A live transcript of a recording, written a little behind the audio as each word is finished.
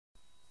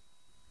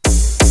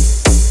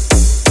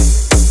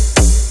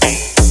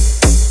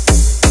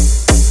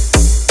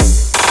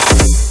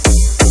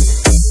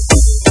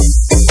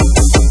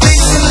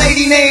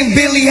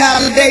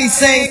Holiday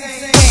say.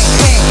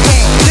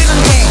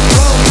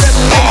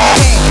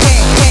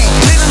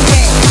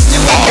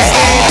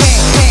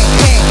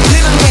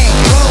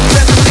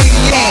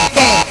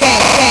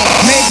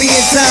 Maybe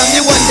in time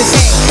you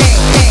understand.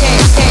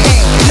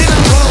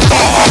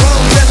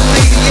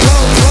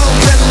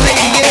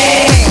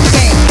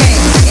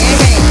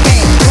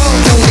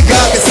 Only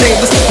God can save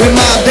us when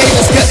my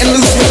baby's cutting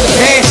loose with the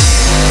band.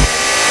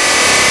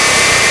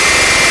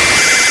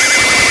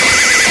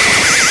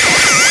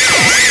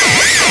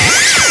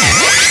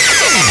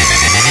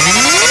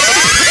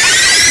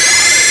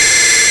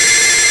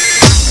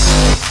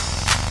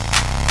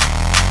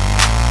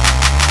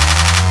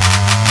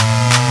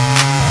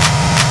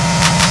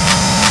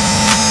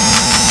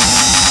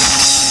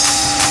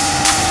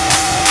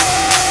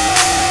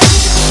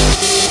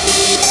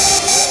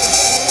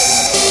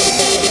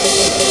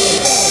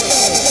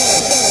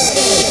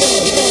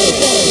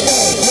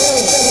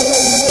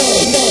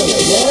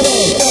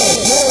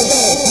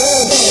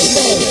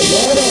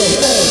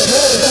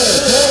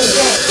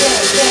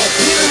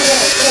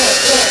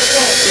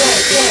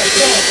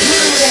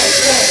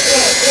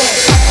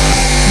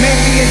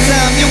 Maybe in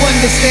time you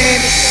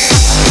understand.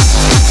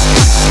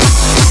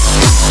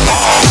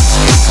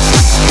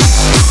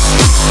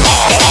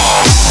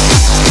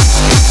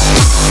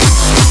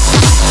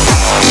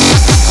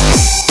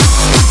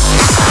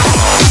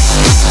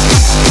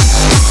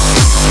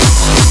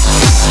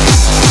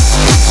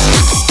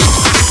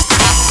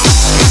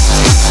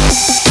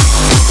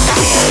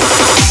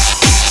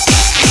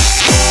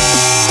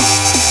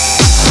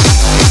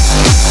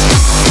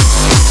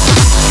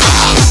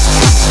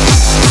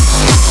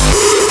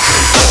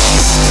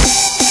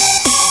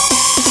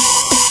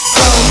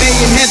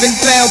 In heaven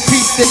found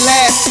peace that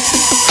lasts.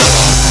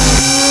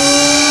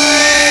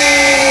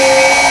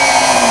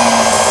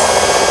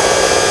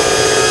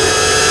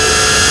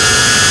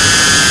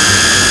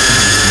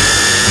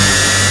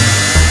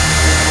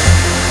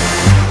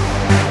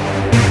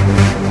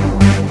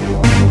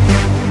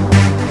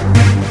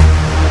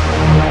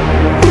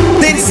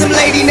 Then some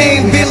lady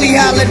named Billie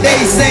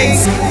Holiday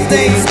sings.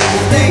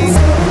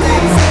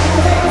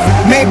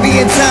 Maybe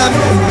in time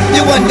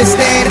you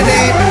understand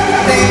that.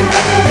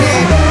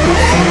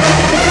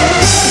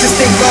 Just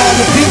think all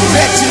the people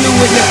that you knew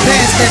in the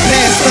past that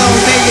passed on,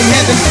 they in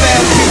heaven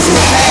found peace at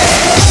last.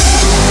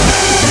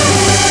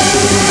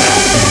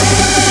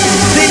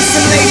 Then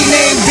some lady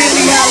named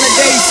Billie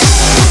Holiday.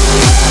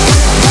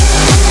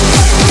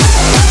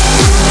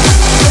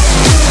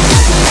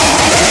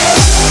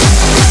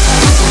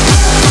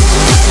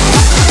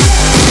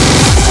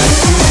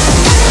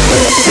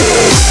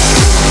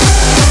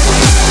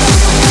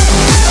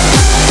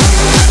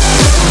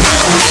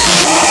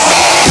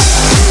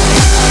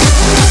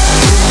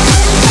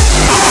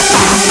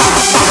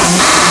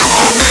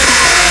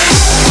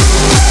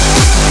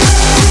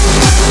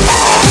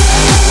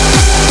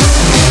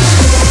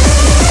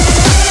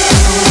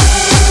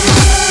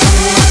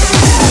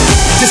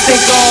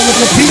 All of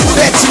the people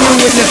that you knew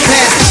in the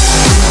past.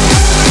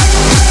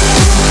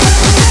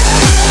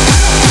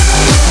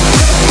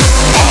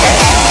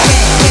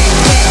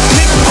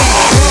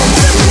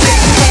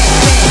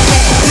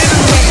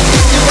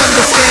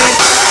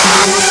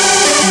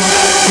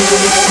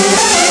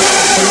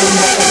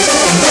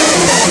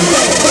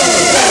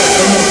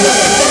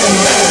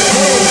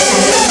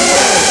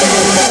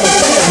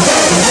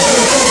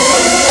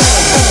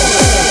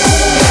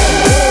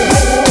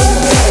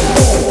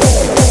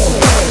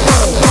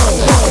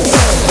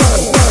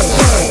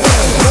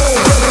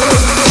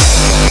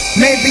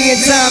 Maybe in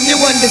time you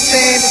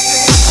understand.